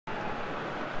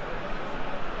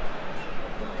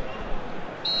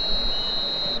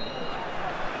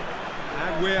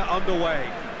we're underway.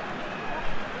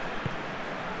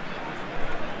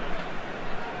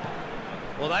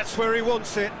 Well, that's where he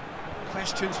wants it.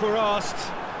 Questions were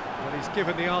asked, but he's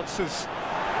given the answers.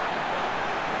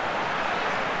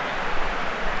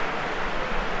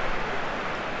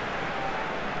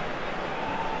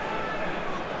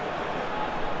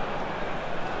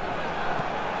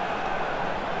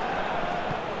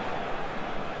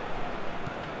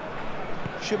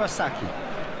 Shibasaki.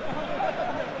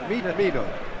 Minamino.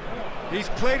 He's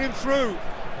played him through.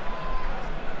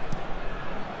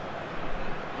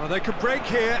 Well, they could break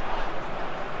here.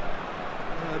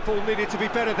 The ball needed to be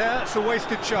better there. It's a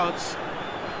wasted chance.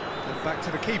 And back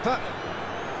to the keeper.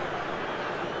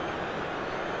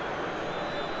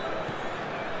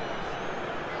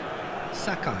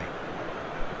 Sakai.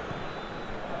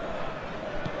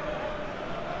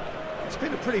 It's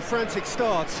been a pretty frantic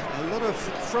start. A lot of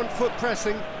front foot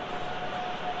pressing.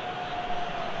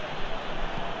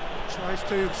 Tries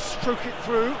to stroke it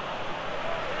through.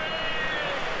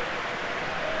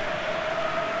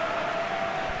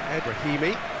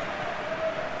 Brahimi.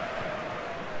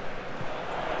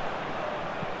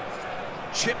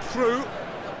 Chip through.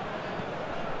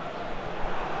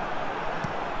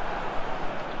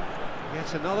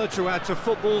 Yet another to add to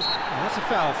football. Oh, that's a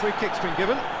foul. Free kick's been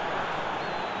given.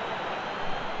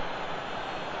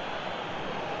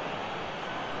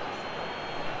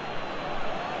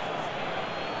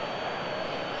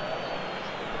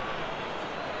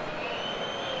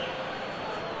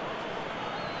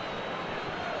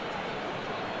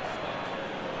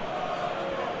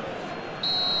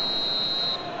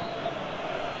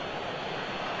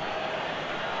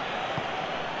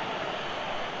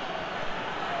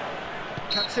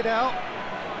 Cuts it out.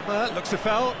 Looks a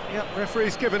foul. Yep,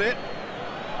 referee's given it.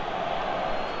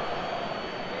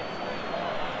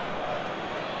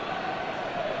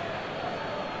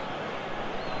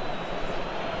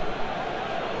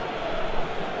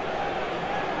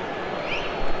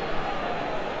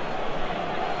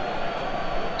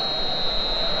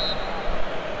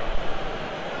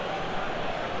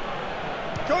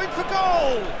 Going for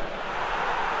goal!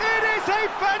 It is a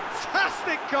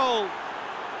fantastic goal!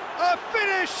 A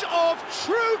finish of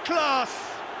true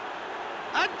class,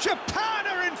 and Japan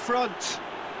are in front.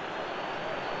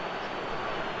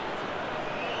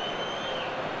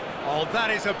 Oh, that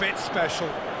is a bit special.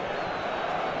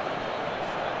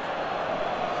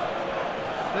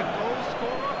 The goal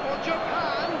scorer for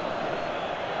Japan,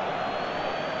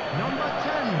 number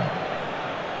 10.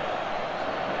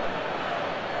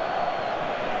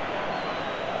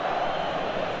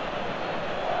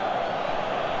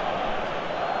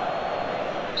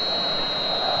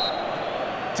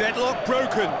 Deadlock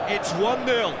broken, it's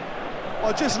 1-0.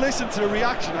 Well, just listen to the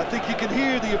reaction. I think you can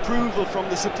hear the approval from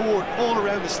the support all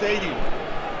around the stadium.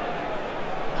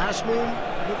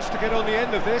 Ashmoon looks to get on the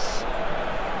end of this.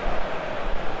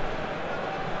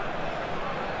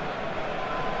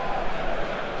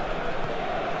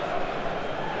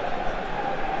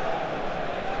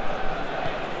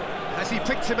 Has he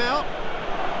picked him out?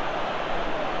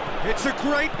 It's a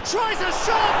great... tries a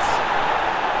shot!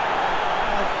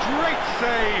 Great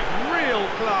save, real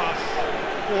class.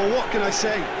 Well, what can I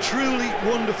say? Truly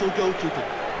wonderful goalkeeping.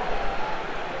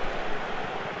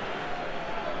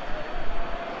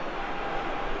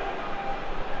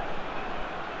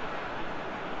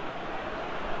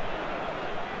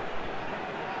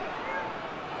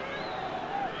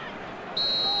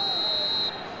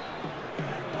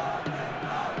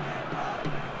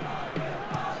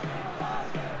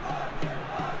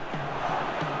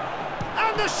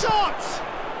 And the shot!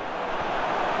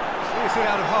 Is it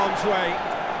out of harm's way?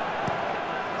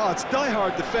 Oh, it's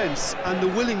die-hard defence and the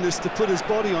willingness to put his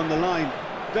body on the line.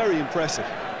 Very impressive.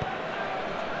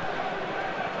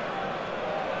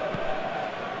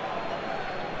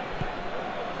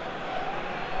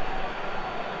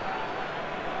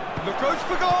 Look, goes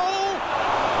for goal!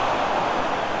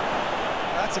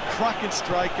 That's a cracking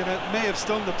strike, and it may have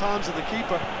stung the palms of the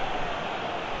keeper.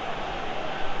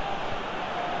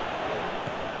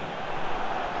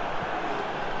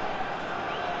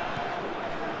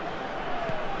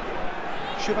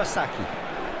 Shibasaki.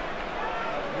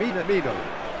 Minamino.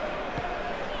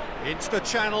 Into the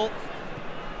channel.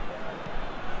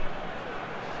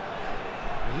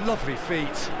 Lovely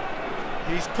feet.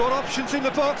 He's got options in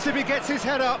the box if he gets his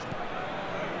head up.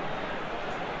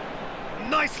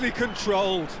 Nicely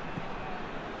controlled.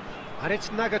 And it's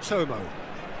Nagatomo.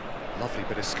 Lovely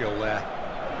bit of skill there.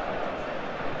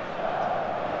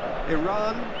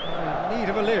 Iran in need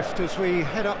of a lift as we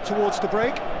head up towards the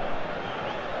break.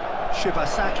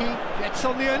 Shibasaki gets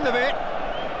on the end of it.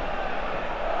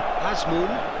 Asmoon.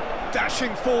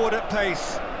 dashing forward at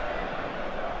pace.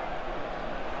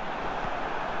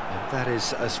 And that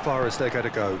is as far as they're going to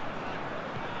go.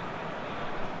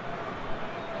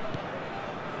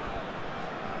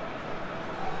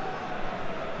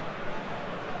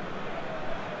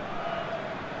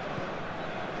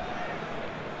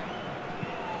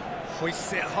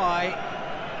 Hoists it high.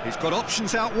 He's got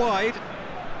options out wide.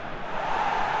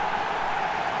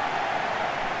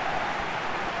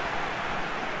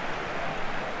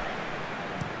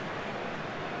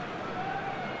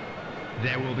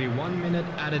 There will be 1 minute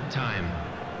added time.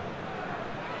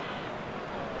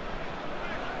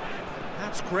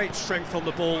 That's great strength on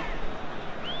the ball.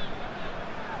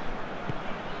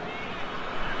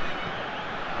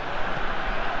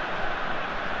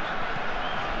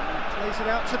 Plays it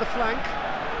out to the flank.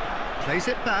 Plays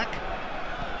it back.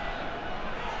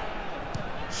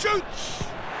 Shoots!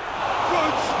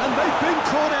 Good! And they've been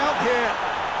caught out here.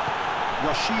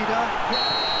 Rashida.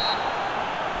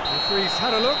 Referee's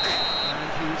had a look,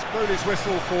 and he's blown his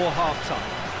whistle for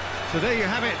half-time. So there you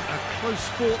have it, a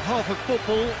close-fought half of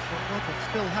football, but one that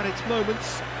still had its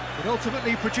moments. It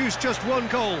ultimately produced just one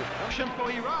goal. Option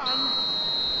for Iran.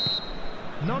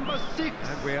 Number 6.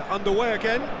 And we're underway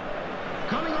again.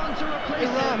 Coming on to replace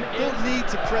Iran him don't is need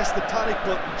to press the panic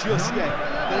button just Number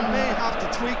yet. They 11. may have to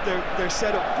tweak their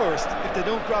setup first. If they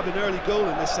don't grab an early goal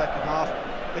in this second half,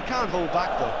 they can't hold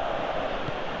back though.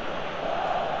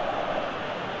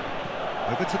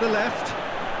 Over to the left.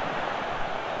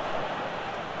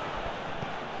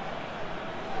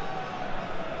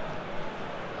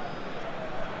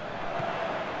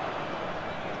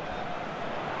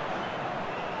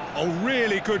 Oh,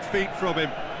 really good feet from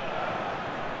him.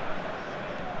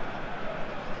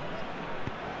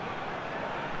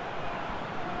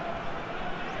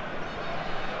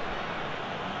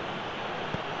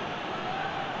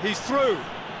 He's through.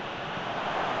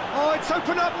 Oh, it's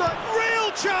opened up, the real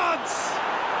chance!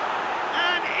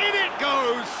 And in it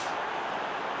goes!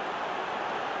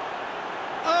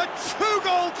 A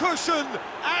two-goal cushion,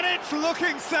 and it's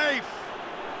looking safe!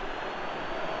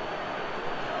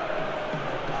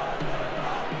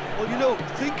 Well, you know,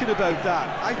 thinking about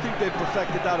that, I think they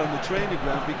perfected that on the training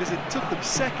ground because it took them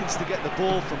seconds to get the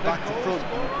ball from back to front.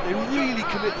 They really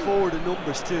commit forward in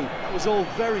numbers too. That was all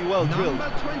very well drilled.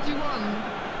 number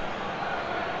 21.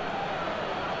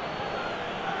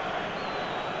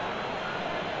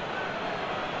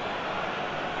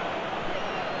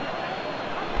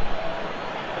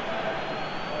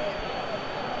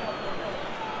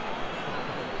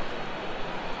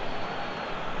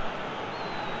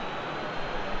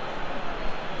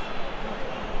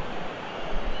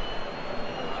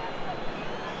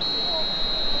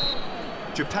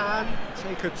 Japan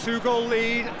take a two-goal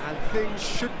lead, and things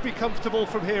should be comfortable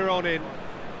from here on in.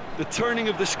 The turning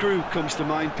of the screw comes to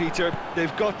mind, Peter.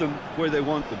 They've got them where they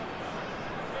want them.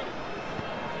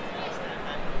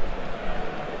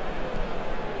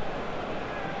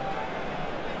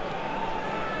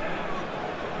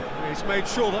 He's made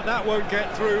sure that that won't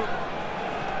get through.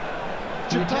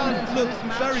 Japan look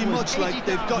very much like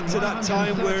they've got to that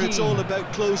time where it's all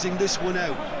about closing this one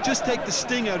out. Just take the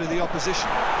sting out of the opposition.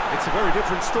 It's a very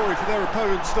different story for their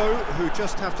opponents, though, who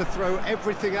just have to throw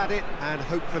everything at it and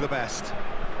hope for the best.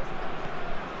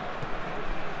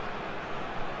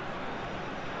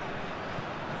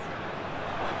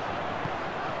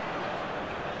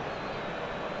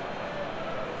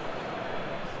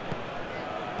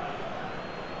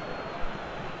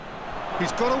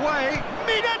 He's got away.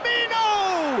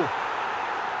 Minamino!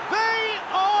 They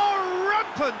are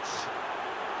rampant.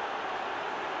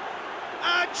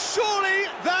 And surely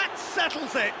that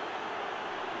settles it.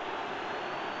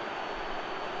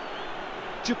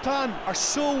 Japan are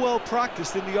so well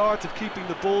practiced in the art of keeping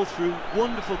the ball through,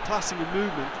 wonderful passing and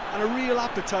movement, and a real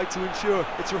appetite to ensure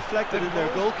it's reflected in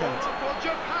their goal count. For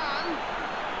Japan.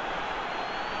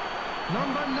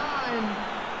 Number 9.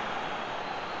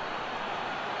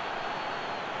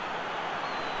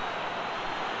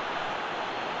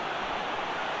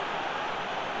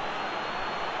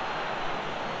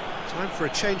 Time for a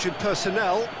change in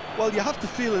personnel. Well, you have to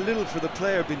feel a little for the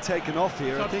player being taken off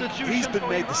here. I think he's been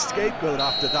made the scapegoat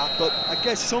after that, but I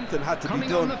guess something had to be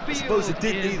done. I suppose it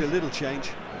did need a little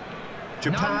change.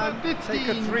 Japan take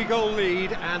a 3-goal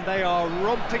lead, and they are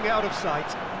romping out of sight.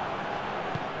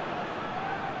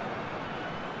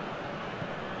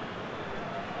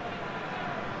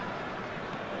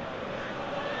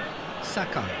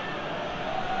 Sakai.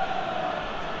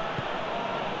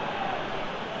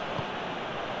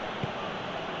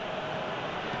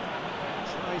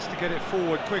 Tries to get it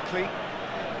forward quickly.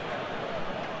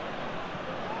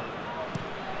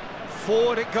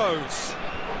 Forward it goes.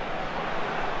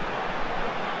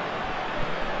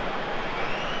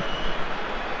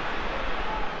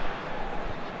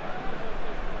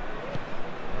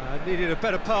 Needed a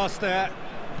better pass there.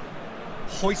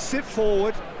 Hoists it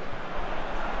forward.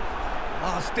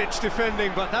 Last-ditch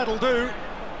defending, but that'll do.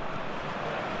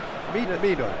 Mino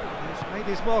has made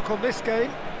his mark on this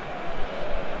game.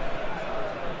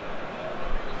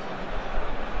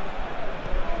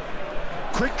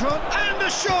 Quick run, and a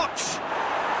shot!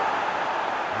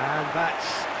 And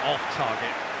that's off target.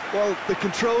 Well, the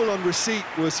control on receipt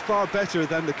was far better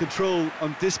than the control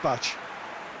on dispatch.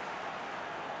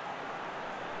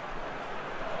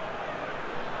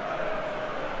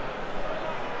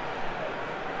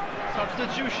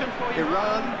 Substitution for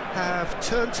Iran have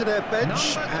turned to their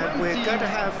bench, Number and we're 20. going to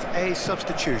have a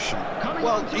substitution. Coming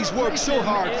Well, on to he's worked so replace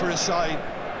him hard for is his side,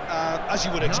 as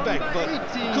you would expect, Number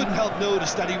but 18. couldn't help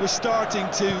notice that he was starting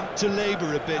to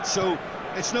labour a bit, so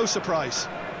it's no surprise.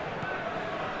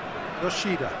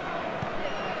 Yoshida.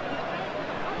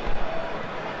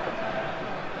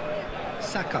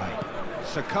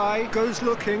 Sakai goes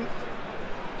looking.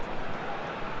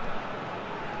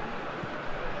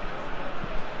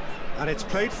 And it's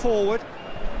played forward.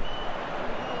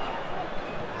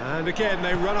 And again,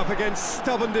 they run up against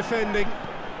stubborn defending.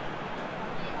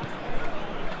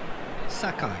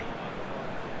 Sakai.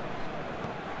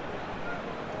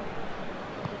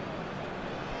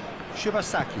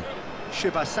 Shibasaki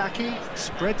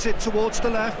spreads it towards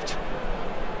the left.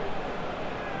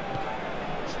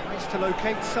 Tries to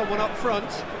locate someone up front.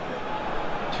 2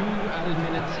 added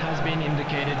minutes has been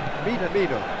indicated.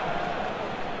 Mino.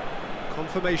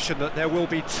 Confirmation that there will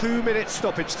be 2 minutes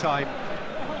stoppage time.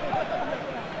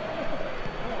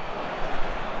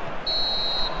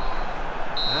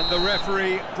 And the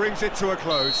referee brings it to a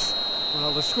close.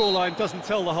 Well, the scoreline doesn't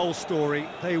tell the whole story.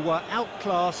 They were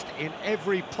outclassed in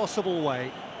every possible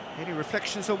way. Any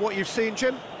reflections on what you've seen,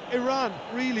 Jim? Iran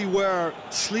really were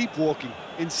sleepwalking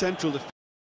in central defence.